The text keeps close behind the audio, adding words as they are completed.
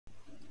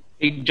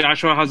Hey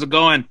Joshua, how's it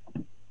going?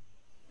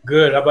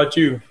 Good. How about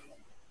you?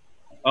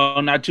 Oh,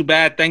 not too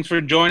bad. Thanks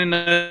for joining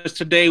us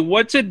today.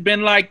 What's it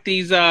been like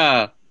these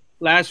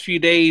last few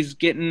days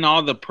getting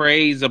all the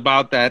praise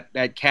about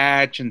that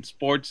catch and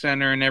Sports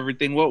Center and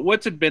everything?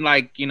 What's it been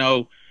like,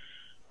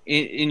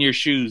 in your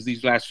shoes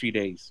these last few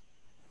days?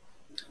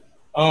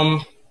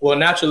 Well,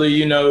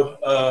 naturally,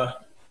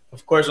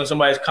 of course, when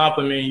somebody's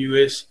complimenting you,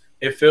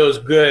 it feels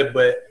good.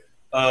 But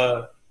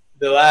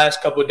the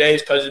last couple of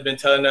days, Coach has been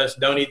telling us,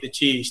 don't eat the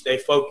cheese, stay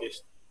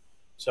focused.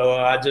 So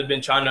I just been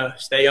trying to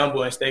stay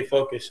humble and stay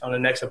focused on the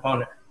next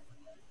opponent.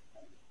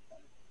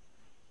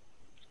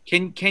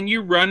 Can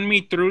you run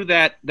me through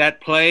that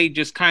play?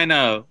 Just kind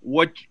of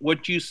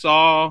what you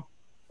saw,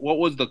 what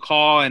was the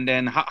call, and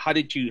then how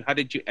did you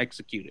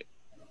execute it?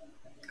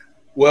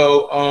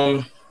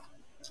 Well,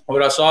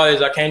 what I saw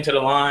is I came to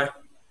the line,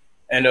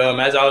 and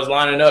as I was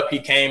lining up, he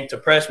came to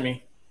press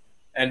me.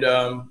 And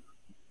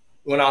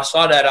when I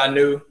saw that, I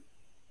knew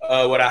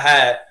what I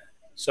had.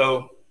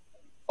 So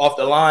off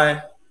the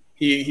line,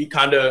 he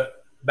kind of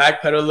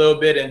backpedaled a little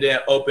bit and then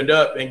opened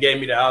up and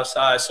gave me the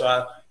outside. So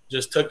I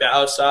just took the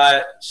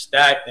outside,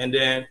 stacked, and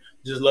then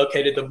just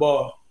located the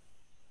ball.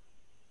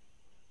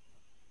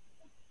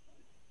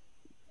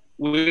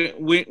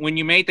 When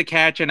you made the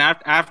catch and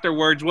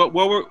afterwards, what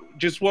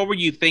were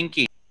you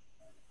thinking?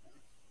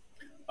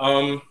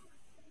 Um,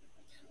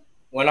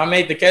 when I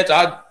made the catch,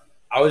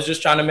 I was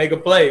just trying to make a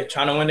play,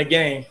 trying to win the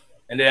game.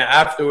 And then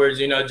afterwards,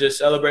 just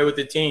celebrate with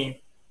the team.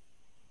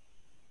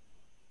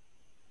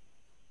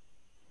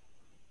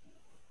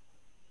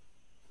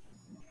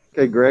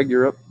 Okay, Greg,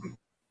 you're up.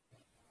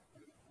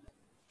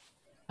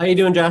 How you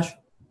doing, Josh?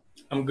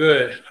 I'm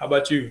good. How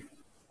about you?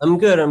 I'm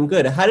good. I'm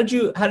good. How did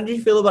you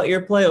feel about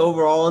your play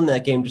overall in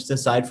that game, just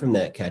aside from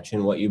that catch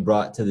and what you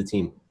brought to the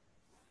team?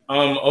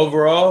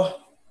 Overall,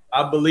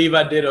 I believe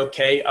I did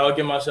okay. I would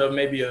give myself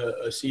maybe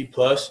a C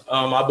plus.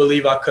 I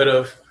believe I could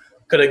have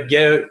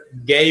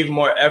gave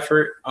more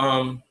effort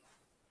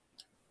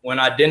when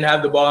I didn't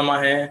have the ball in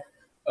my hand.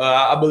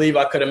 I believe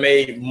I could have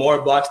made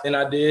more blocks than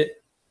I did.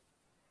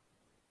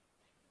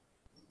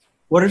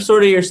 What are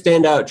sort of your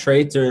standout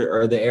traits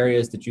or the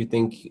areas that you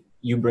think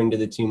you bring to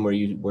the team where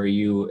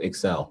you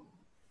excel?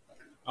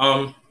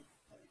 I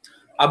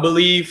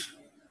believe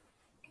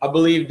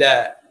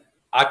that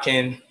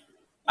I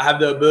have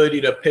the ability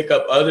to pick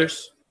up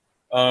others.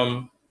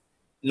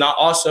 Not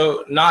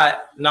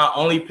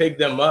only pick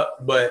them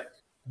up, but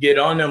get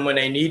on them when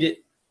they need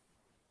it.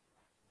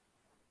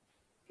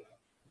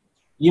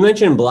 You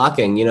mentioned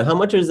blocking. How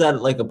much is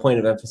that like a point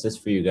of emphasis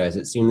for you guys?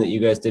 It seemed that you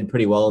guys did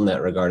pretty well in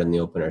that regard in the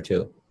opener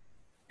too.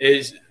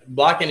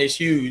 Blocking is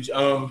huge.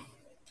 The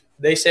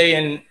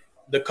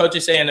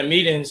coaches say in the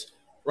meetings,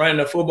 running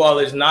the football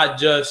is not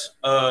just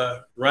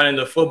running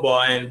the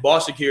football, and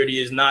ball security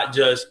is not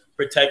just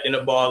protecting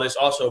the ball, it's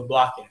also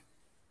blocking.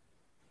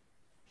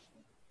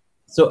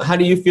 So how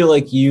do you feel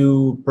like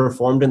you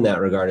performed in that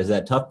regard? Is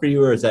that tough for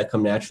you, or does that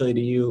come naturally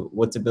to you?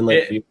 What's it been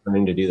like for you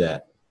learning to do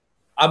that?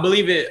 I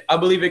believe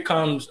it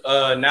comes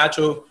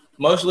natural.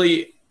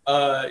 Mostly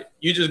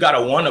you just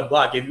gotta want to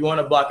block. If you want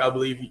to block, I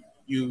believe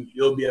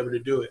you'll be able to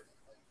do it.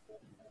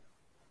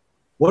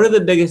 What are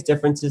the biggest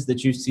differences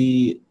that you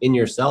see in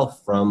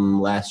yourself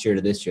from last year to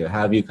this year?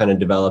 How have you kind of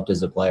developed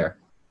as a player?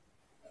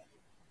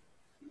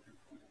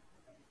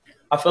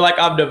 I feel like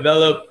I've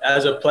developed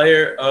as a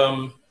player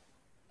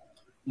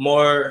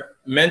more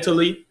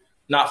mentally,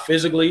 not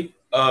physically.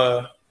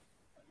 I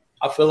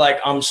feel like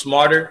I'm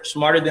smarter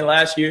than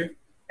last year.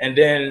 And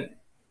then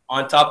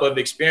on top of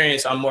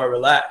experience, I'm more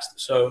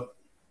relaxed. So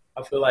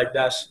I feel like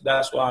that's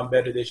why I'm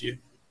better this year.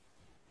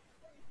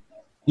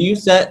 Do you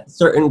set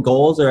certain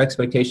goals or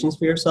expectations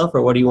for yourself,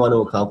 or what do you want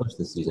to accomplish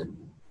this season?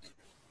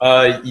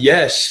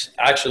 Yes,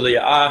 actually,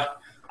 I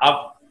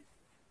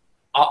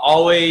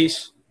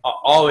always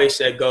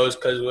set goals,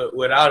 because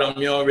without them,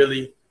 you don't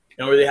really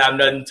have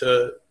nothing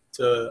to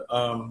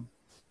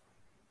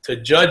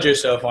judge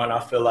yourself on. I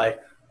feel like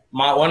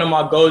one of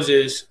my goals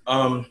is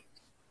I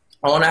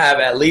want to have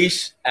at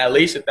least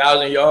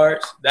 1,000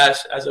 yards.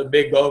 That's a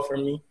big goal for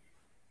me.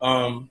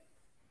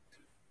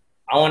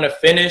 I want to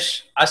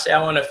finish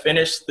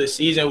the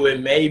season with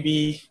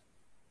maybe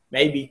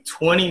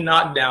 20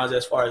 knockdowns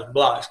as far as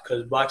blocks,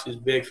 because blocks is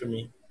big for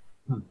me.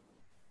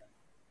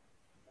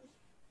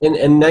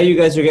 And now you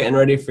guys are getting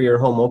ready for your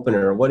home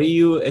opener. What do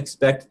you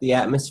expect the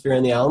atmosphere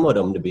in the Alamo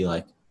Dome to be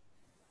like?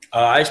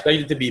 I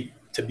expect it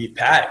to be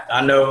packed.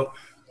 I know.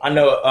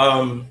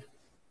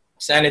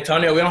 San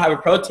Antonio, we don't have a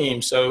pro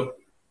team, so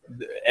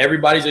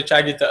everybody's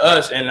attracted to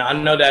us, and I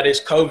know that it's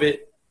COVID,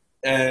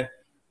 and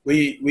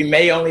we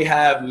may only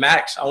have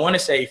max, I want to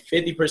say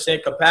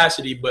 50%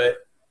 capacity, but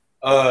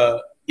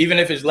even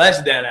if it's less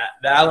than that,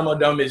 the Alamo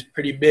Dome is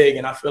pretty big,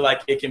 and I feel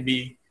like it can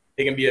be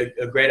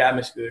a great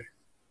atmosphere.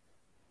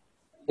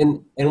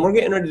 And we're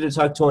getting ready to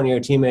talk to one of your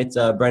teammates,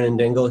 Brennan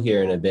Dingle,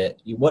 here in a bit.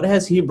 What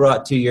has he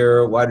brought to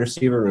your wide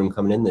receiver room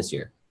coming in this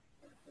year?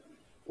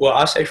 Well,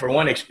 I'll say for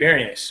one,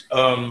 experience.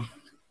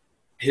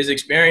 His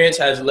experience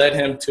has led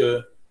him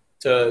to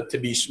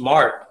be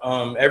smart.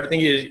 Everything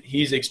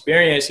he's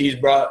experienced, he's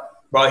brought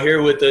brought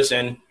here with us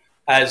and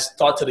has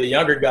talked to the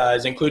younger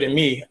guys, including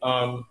me.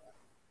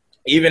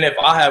 Even if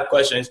I have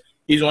questions,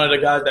 he's one of the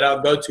guys that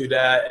I'll go to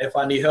that if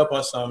I need help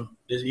on something,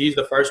 he's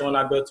the first one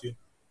I go to.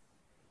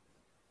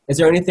 Is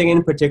there anything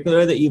in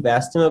particular that you've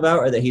asked him about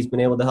or that he's been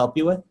able to help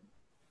you with?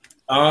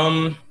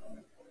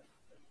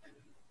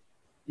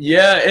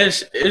 Yeah,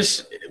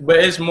 but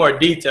it's more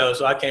detailed,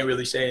 so I can't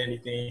really say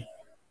anything.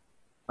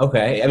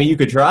 Okay. I mean, you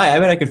could try. I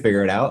bet I could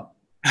figure it out.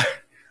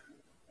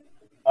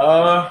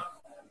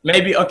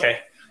 Maybe. Okay.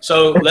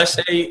 So let's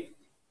say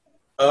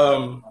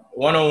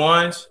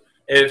one-on-ones,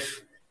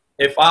 if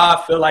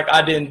I feel like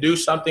I didn't do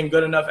something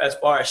good enough as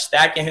far as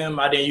stacking him,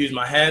 I didn't use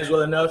my hands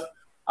well enough,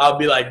 I'll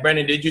be like,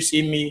 Brendan, did you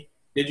see me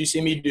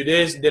do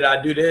this? Did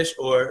I do this?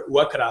 Or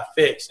what could I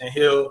fix? And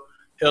he'll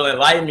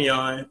enlighten me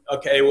on,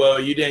 okay, well,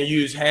 you didn't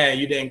use hand,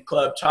 you didn't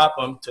club chop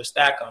them to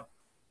stack them.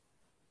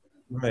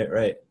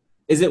 Right.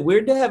 Is it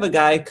weird to have a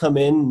guy come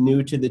in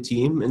new to the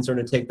team and sort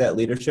of take that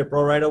leadership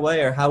role right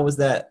away? Or how was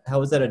that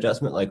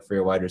adjustment like for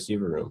your wide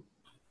receiver room?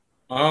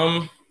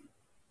 I'm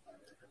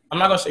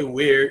not gonna say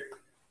weird.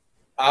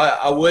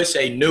 I would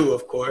say new,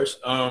 of course.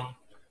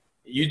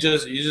 You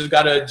just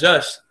gotta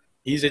adjust.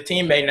 He's a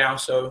teammate now,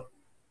 so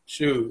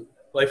shoot,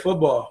 play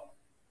football.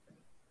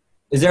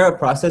 Is there a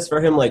process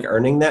for him like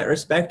earning that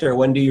respect, or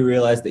when do you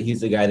realize that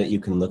he's the guy that you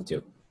can look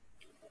to?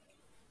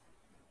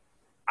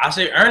 I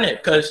say earn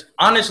it, because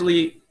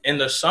honestly, in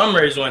the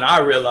summer is when I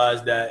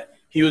realized that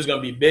he was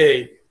gonna be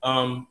big.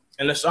 In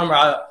the summer,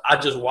 I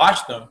just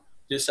watched him,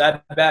 just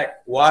sat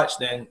back,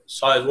 watched, and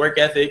saw his work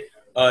ethic,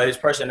 his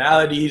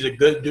personality. He's a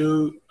good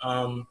dude.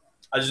 I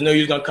just knew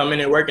he was gonna come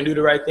in and work and do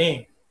the right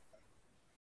thing.